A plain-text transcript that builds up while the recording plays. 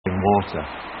water,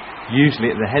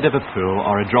 usually at the head of a pool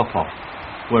or a drop-off,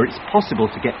 where it's possible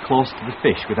to get close to the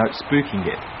fish without spooking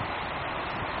it.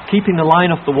 Keeping the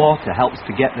line off the water helps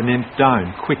to get the nymph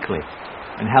down quickly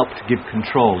and help to give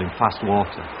control in fast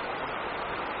water.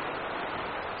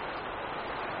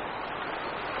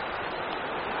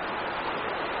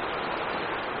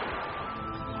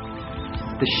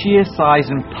 The sheer size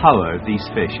and power of these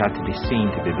fish had to be seen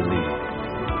to be believed.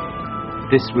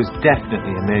 This was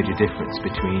definitely a major difference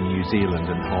between New Zealand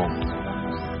and home.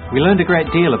 We learned a great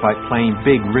deal about playing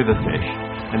big river fish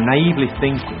and naively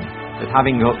thinking that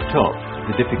having hooked up,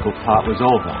 the difficult part was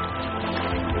over.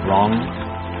 Wrong.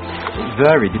 It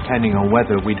varied depending on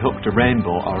whether we'd hooked a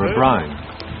rainbow or a brown.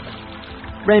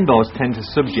 Rainbows tend to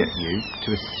subject you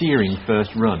to a searing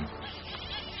first run.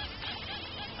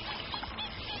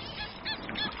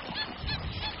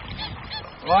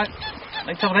 Right,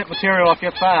 take some of that material off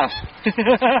your fast.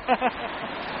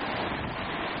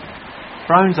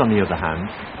 Browns, on the other hand,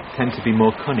 tend to be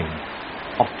more cunning,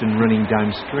 often running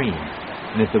downstream,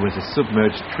 and if there was a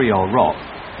submerged tree or rock,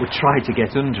 would try to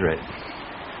get under it.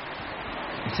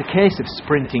 It's a case of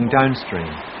sprinting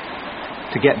downstream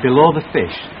to get below the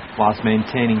fish whilst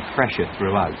maintaining pressure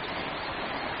throughout.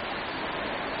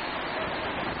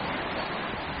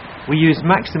 We use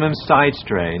maximum side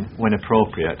strain when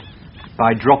appropriate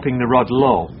by dropping the rod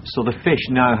low, so the fish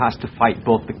now has to fight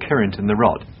both the current and the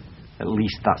rod. At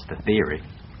least that's the theory.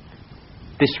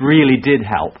 This really did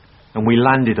help, and we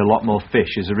landed a lot more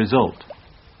fish as a result.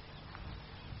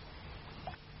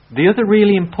 The other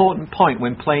really important point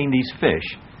when playing these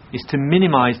fish is to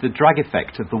minimise the drag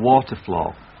effect of the water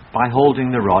flow by holding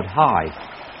the rod high,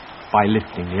 by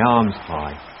lifting the arms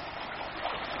high.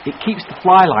 It keeps the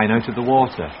fly line out of the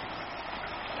water.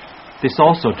 This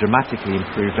also dramatically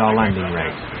improved our landing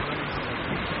rate.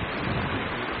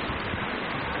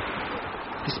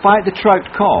 Despite the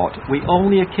trout caught, we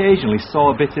only occasionally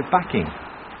saw a bit of backing,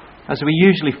 as we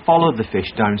usually followed the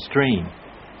fish downstream.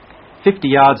 50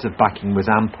 yards of backing was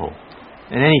ample,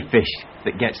 and any fish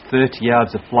that gets 30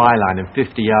 yards of fly line and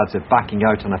 50 yards of backing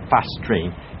out on a fast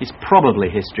stream is probably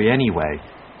history anyway.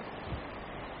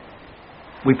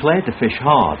 We played the fish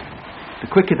hard. The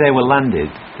quicker they were landed,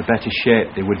 the better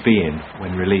shape they would be in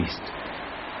when released.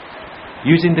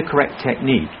 Using the correct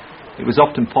technique, it was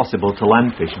often possible to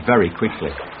land fish very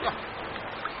quickly.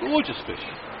 Gorgeous fish.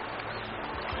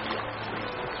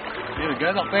 There we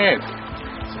go, not bad.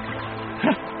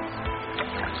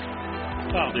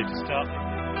 That'll do to start.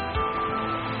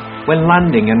 When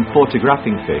landing and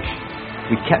photographing fish,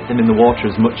 we kept them in the water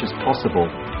as much as possible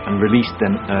and released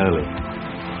them early.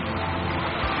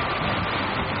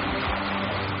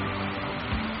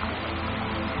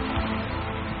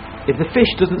 If the fish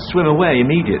doesn't swim away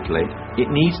immediately, it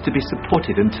needs to be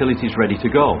supported until it is ready to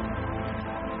go.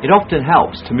 It often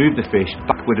helps to move the fish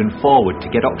backward and forward to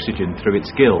get oxygen through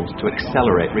its gills to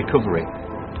accelerate recovery.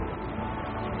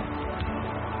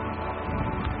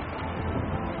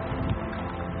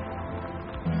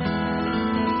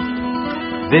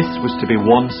 This was to be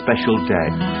one special day.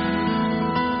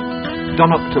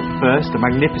 Don hooked up first a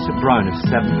magnificent brown of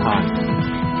 7 pints.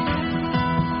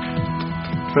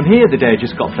 From here the day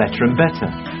just got better and better.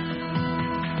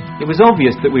 It was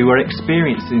obvious that we were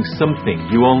experiencing something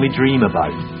you only dream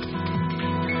about.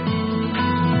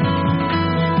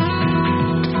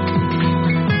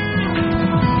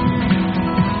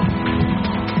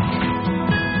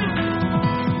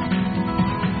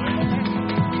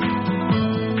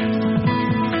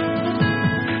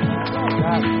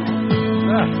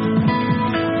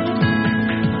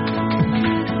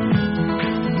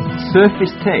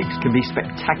 Surface takes can be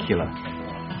spectacular.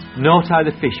 Note how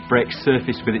the fish breaks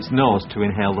surface with its nose to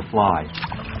inhale the fly.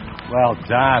 Well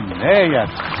done. There you go.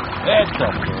 That's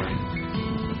the story.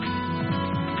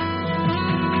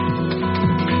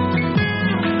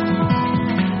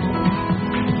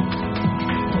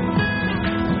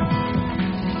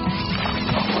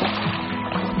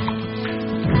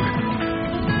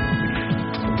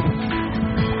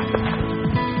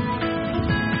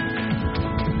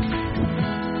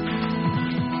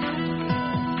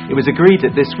 It was agreed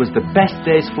that this was the best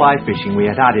day's fly fishing we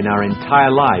had had in our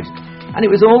entire lives, and it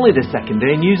was only the second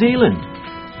day in New Zealand.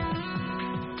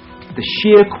 The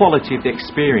sheer quality of the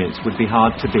experience would be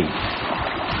hard to beat.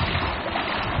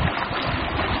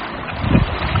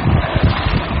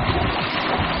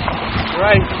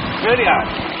 Great. Really hard.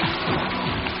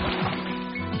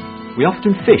 We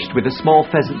often fished with a small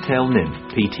pheasant tail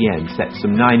nymph, PTN, set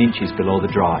some 9 inches below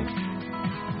the dry.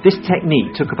 This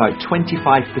technique took about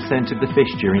 25% of the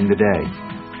fish during the day.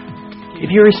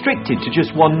 If you're restricted to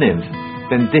just one nymph,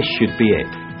 then this should be it.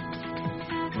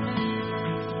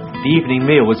 The evening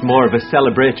meal was more of a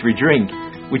celebratory drink.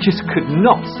 We just could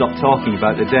not stop talking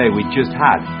about the day we'd just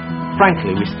had.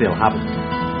 Frankly, we still haven't.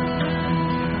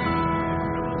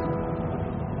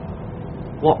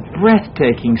 What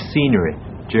breathtaking scenery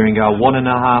during our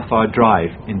 1.5-hour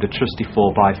drive in the trusty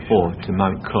 4x4 to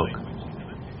Mount Cook.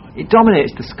 It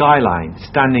dominates the skyline,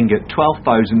 standing at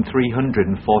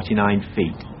 12,349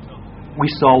 feet. We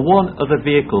saw one other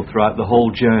vehicle throughout the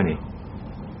whole journey.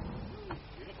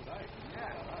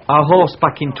 Our horse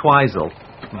back in Twizel,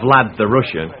 Vlad the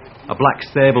Russian, a black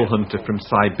sable hunter from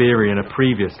Siberia in a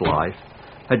previous life,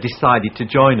 had decided to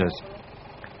join us.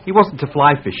 He wasn't a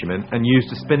fly fisherman and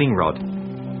used a spinning rod.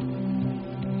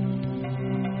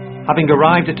 Having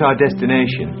arrived at our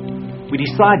destination, we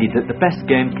decided that the best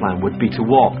game plan would be to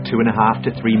walk 2.5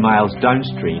 to 3 miles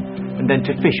downstream and then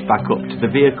to fish back up to the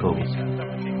vehicles.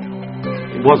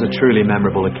 It was a truly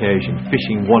memorable occasion,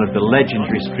 fishing one of the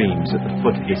legendary streams at the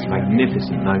foot of this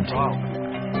magnificent mountain.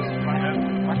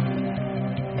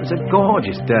 It was a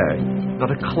gorgeous day,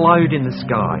 not a cloud in the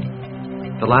sky.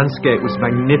 The landscape was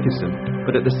magnificent,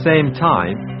 but at the same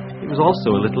time, it was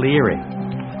also a little eerie.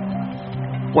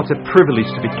 What a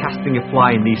privilege to be casting a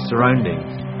fly in these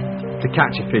surroundings. To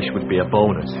catch a fish would be a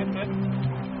bonus.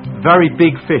 Very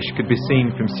big fish could be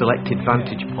seen from selected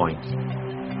vantage points.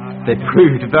 They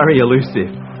proved very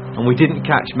elusive, and we didn't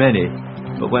catch many,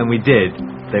 but when we did,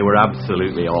 they were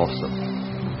absolutely awesome.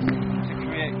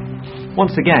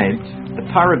 Once again, the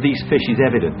power of these fish is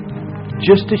evident.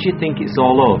 Just as you think it's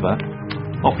all over,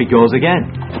 off he goes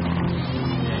again.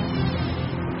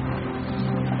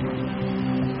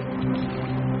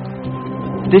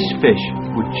 This fish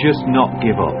would just not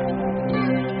give up.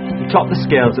 He topped the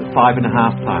scales at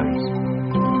 5.5 pounds.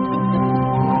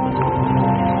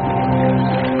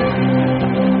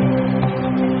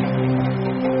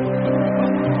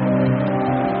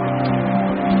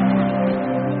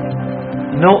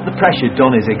 Note the pressure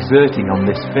Don is exerting on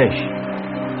this fish.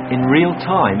 In real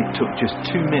time, it took just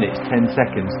 2 minutes 10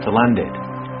 seconds to land it.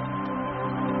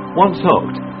 Once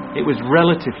hooked, it was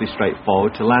relatively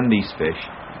straightforward to land these fish,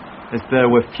 as there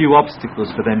were few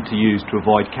obstacles for them to use to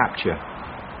avoid capture.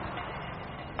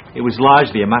 It was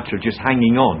largely a matter of just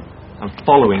hanging on and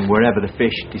following wherever the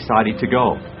fish decided to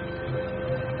go.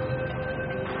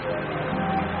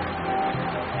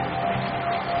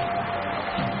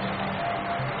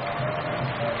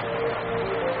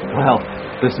 Well,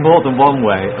 there's more than one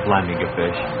way of landing a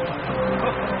fish.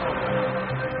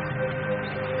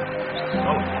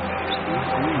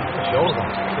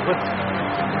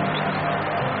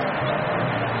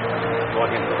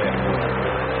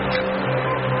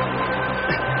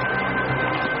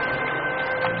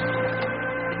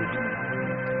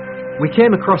 We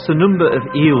came across a number of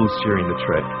eels during the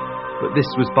trip, but this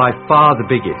was by far the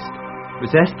biggest. It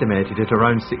was estimated at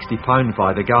around 60 pounds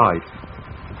by the guide.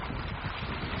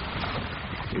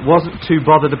 It wasn't too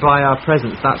bothered by our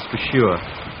presence, that's for sure.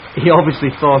 He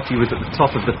obviously thought he was at the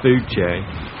top of the food chain.